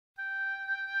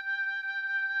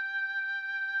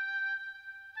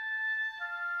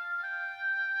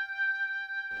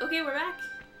Okay, we're back.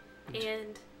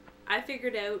 And I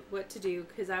figured out what to do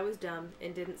because I was dumb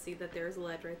and didn't see that there was a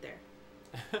ledge right there.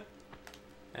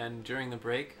 And during the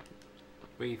break,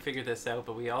 we figured this out,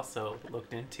 but we also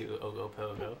looked into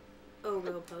Ogopogo,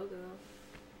 Ogopogo.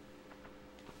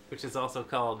 which is also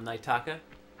called Naitaka,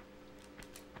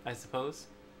 I suppose,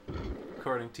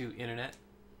 according to internet.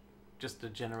 Just a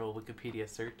general Wikipedia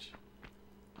search.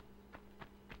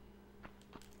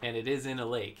 And it is in a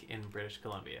lake in British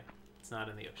Columbia. It's not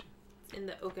in the ocean. In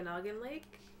the Okanagan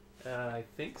Lake? I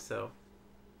think so.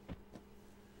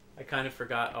 I kind of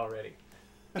forgot already.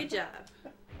 Good job.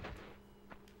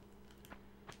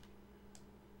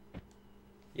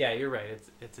 Yeah, you're right.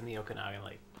 It's in the Okanagan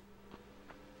Lake.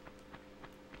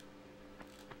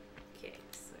 Okay,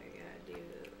 so I gotta do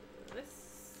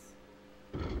this.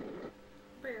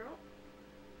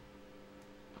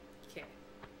 Okay.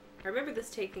 I remember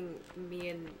this taking me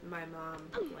and my mom,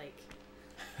 like,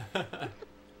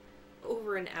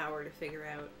 over an hour to figure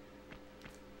out.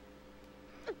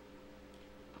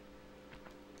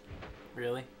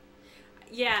 Really?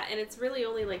 Yeah, and it's really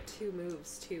only like 2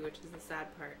 moves, too, which is the sad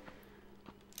part.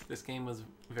 This game was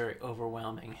very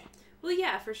overwhelming. Well,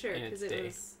 yeah, for sure, in because its day.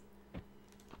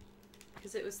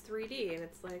 it was 3D, and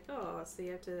it's like, oh, so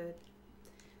you have to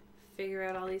figure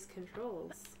out all these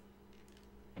controls.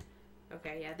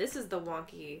 Okay, yeah, this is the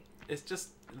wonky. It's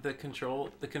just the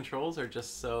controls are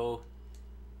just so,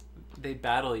 they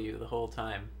battle you the whole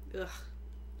time.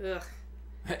 Ugh.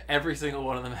 Every single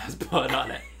one of them has blood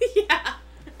on it. Yeah,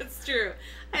 it's true.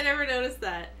 I never noticed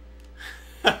that.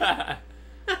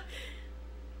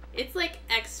 It's like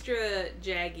extra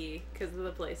jaggy because of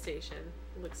the PlayStation.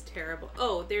 It looks terrible.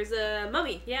 Oh, there's a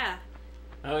mummy. Yeah.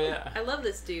 Oh yeah. I love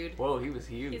this dude. Whoa, he was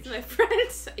huge. He's my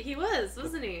friend. He was,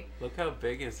 wasn't he? Look how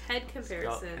big his Head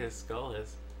comparison. his skull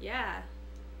is. Yeah.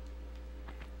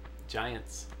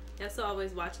 Giants. He also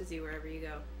always watches you wherever you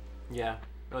go. Yeah.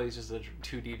 Well, he's just a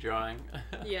 2D drawing.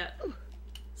 Yeah.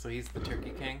 So he's the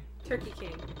Turkey King. Turkey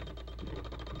King.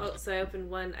 Oh, so I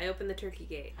opened the turkey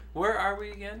gate. Where are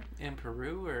we again? In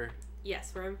Peru or?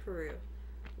 Yes, we're in Peru.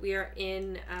 We are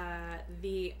in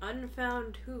the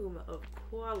unfound tomb of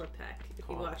Qualipec, if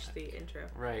you watch the intro.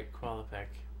 Right, Qualipec.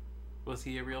 Was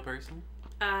he a real person?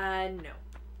 No.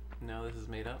 No, this is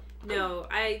made up? No,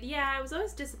 I was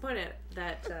always disappointed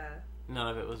that, None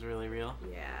of it was really real?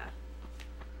 yeah.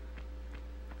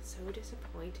 So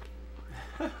disappointing.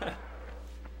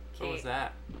 What was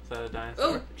that? Is that a dinosaur?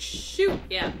 Oh, shoot!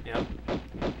 Yeah. Yep.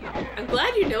 I'm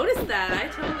glad you noticed that. I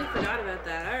totally forgot about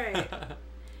that. Alright.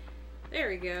 There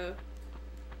we go.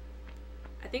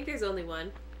 I think there's only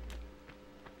one.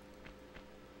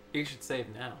 You should save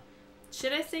now.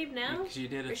 Should I save now? Because you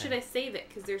did a thing. Or should I save it?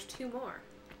 Because there's 2 more.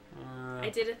 I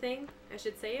did a thing. I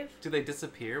should save? Do they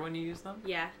disappear when you use them?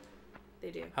 Yeah,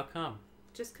 they do. How come?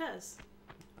 Just 'cause.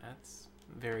 That's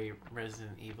very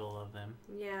Resident Evil of them.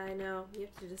 Yeah, I know. You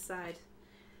have to decide.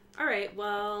 Alright,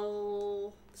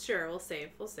 well... Sure, we'll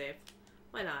save. We'll save.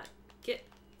 Why not?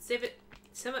 Save it.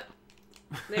 Save it.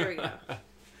 There we go.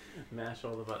 Mash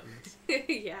all the buttons.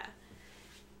 Yeah.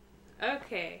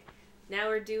 Okay. Now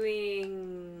we're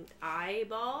doing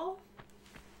eyeball.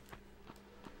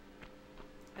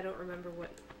 I don't remember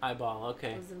what Eyeball,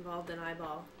 okay. was involved in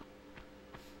eyeball.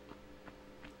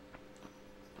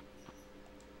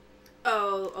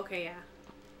 Oh, okay, yeah.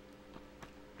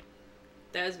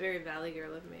 That was very Valley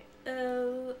Girl of me.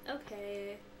 Oh,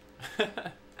 okay.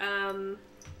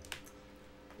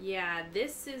 Yeah,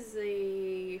 this is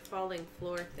a falling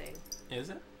floor thing. Is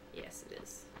it? Yes, it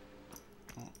is.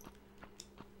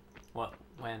 What?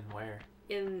 When? Where?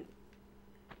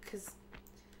 Cause,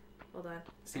 hold on.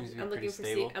 Seems to be I'm pretty looking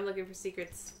stable. I'm looking for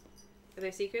secrets. Are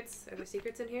there secrets? Are there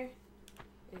secrets in here?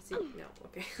 No.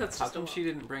 Okay. That's How just come she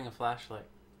didn't bring a flashlight?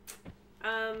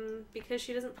 Because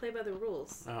she doesn't play by the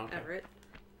rules. Oh, okay. Everett.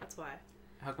 That's why.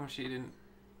 How come she didn't...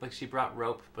 Like, she brought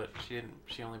rope, but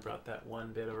she only brought that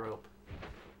one bit of rope.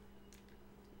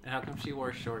 And how come she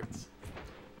wore shorts?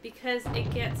 Because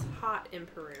it gets hot in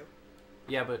Peru.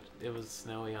 Yeah, but it was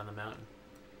snowy on the mountain.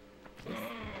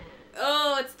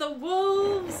 Oh, it's the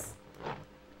wolves!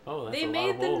 Oh, that's They a lot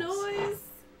made of the wolves. noise!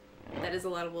 That is a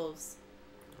lot of wolves.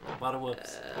 A lot of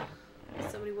wolves.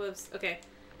 So many wolves. Okay.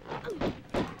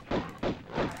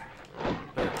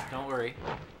 But don't worry.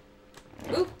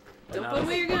 Oop! But Don't not put as-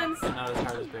 away your guns! Not as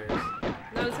hard as bears.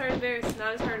 Not as hard as bears.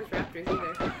 Not as hard as raptors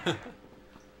either.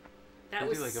 That They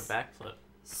was do like a backflip.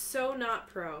 so not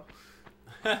pro.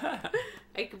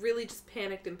 I really just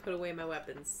panicked and put away my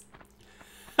weapons.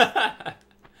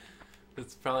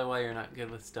 That's probably why you're not good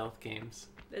with stealth games.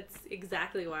 That's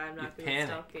exactly why I'm not good at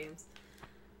stealth games.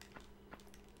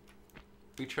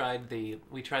 We tried the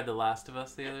Last of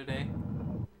Us the other day,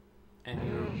 and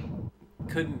you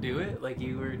couldn't do it. Like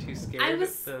you were too scared of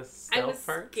the stealth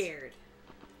parts. Scared.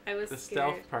 I was the scared.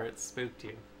 stealth parts spooked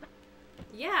you.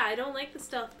 Yeah, I don't like the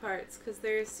stealth parts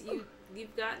because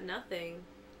you've got nothing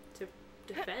to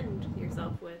defend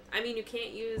yourself with. I mean, you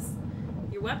can't use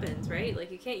your weapons, right?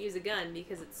 Like you can't use a gun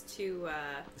because it's too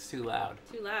loud.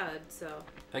 Too loud. So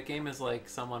that game is like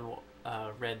someone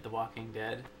read The Walking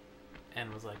Dead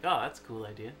and was like, "Oh, that's a cool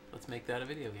idea. Let's make that a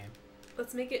video game.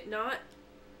 Let's make it not."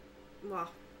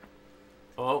 Well.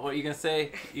 Oh, what are you gonna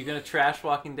say? You gonna trash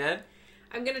Walking Dead?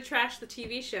 I'm gonna trash the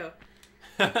TV show.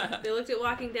 They looked at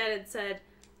Walking Dead and said,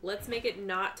 "Let's make it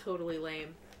not totally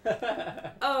lame."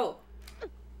 Oh,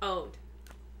 owned.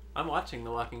 I'm watching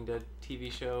the Walking Dead TV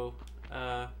show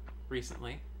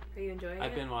recently. Are you enjoying it?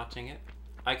 I've been watching it.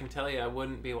 I can tell you, I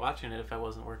wouldn't be watching it if I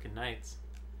wasn't working nights.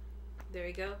 There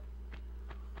you go.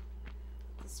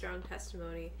 It's a strong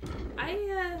testimony.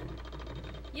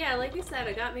 Yeah, like I said,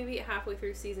 I got maybe halfway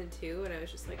through season 2, and I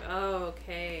was just like, "Oh,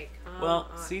 okay, come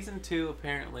on." Season 2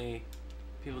 apparently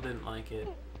people didn't like it,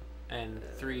 and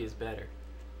 3 is better.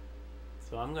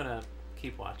 So I'm gonna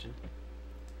keep watching.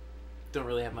 Don't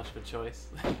really have much of a choice.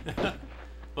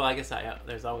 Well, I guess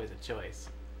there's always a choice.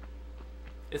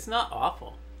 It's not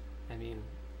awful. I mean,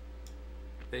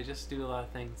 they just do a lot of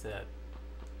things that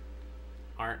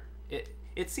aren't.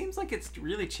 It seems like it's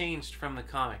really changed from the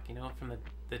comic. You know, from the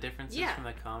differences from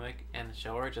the comic and the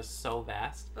show are just so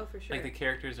vast. Oh, for sure. Like the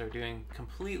characters are doing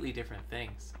completely different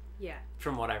things. Yeah.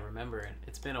 From what I remember, and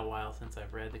it's been a while since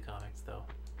I've read the comics, though.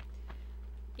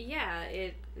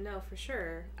 Yeah, no, for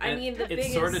sure. And I mean,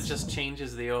 it sort of just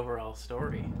changes the overall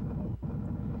story.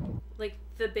 Like,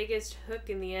 the biggest hook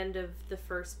in the end of the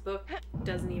first book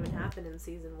doesn't even happen in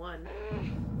season 1.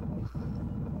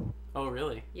 Oh,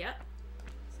 really? Yep.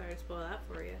 Sorry to spoil that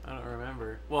for you. I don't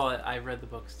remember. Well, I read the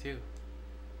books, too.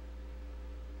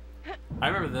 I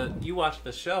remember you watched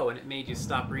the show and it made you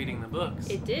stop reading the books.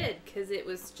 It did, because it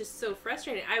was just so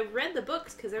frustrating. I read the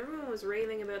books because everyone was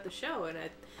raving about the show, and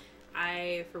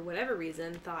I, for whatever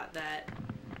reason, thought that,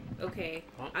 okay,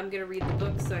 I'm going to read the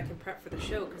books so I can prep for the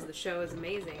show, because the show is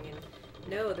amazing. And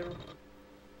no,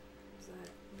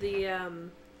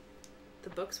 the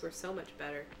books were so much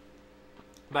better.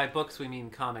 By books, we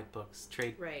mean comic books.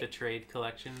 Right. The trade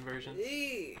collection versions.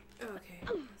 Okay.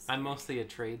 I'm mostly a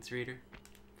trades reader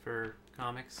for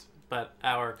comics, but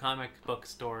our comic book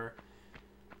store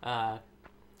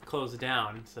closed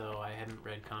down, so I hadn't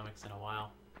read comics in a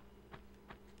while.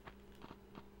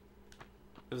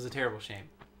 It was a terrible shame.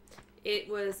 It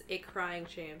was a crying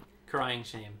shame. Crying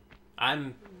shame.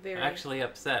 I'm actually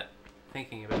upset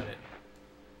thinking about it.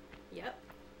 Yep.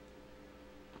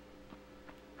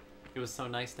 It was so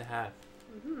nice to have.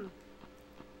 Mm-hmm.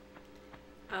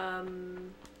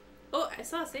 Oh, I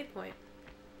saw a save point.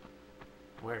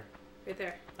 Where? Right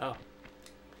there. Oh.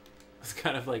 It's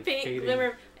kind of like faint fading.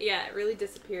 glimmer. Yeah, it really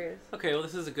disappears. Okay, well,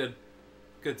 this is a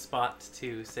good spot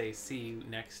to say see you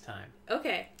next time.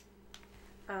 Okay.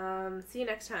 See you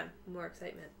next time. More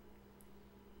excitement.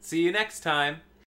 See you next time.